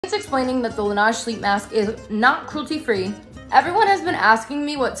It's explaining that the Laneige sleep mask is not cruelty-free. Everyone has been asking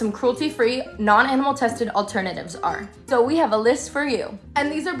me what some cruelty-free, non-animal tested alternatives are. So we have a list for you.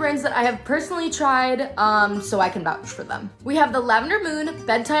 And these are brands that I have personally tried, so I can vouch for them. We have the Lavender Moon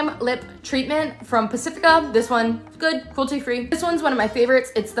Bedtime Lip Treatment from Pacifica. This one, good, cruelty-free. This one's one of my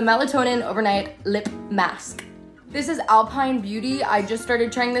favorites. It's the Melatonin Overnight Lip Mask. This is Alpine Beauty. I just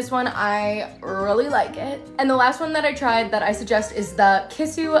started trying this one. I really like it. And the last one that I tried that I suggest is the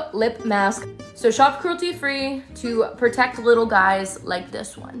Kiss You Lip Mask. So shop cruelty-free to protect little guys like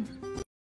this one.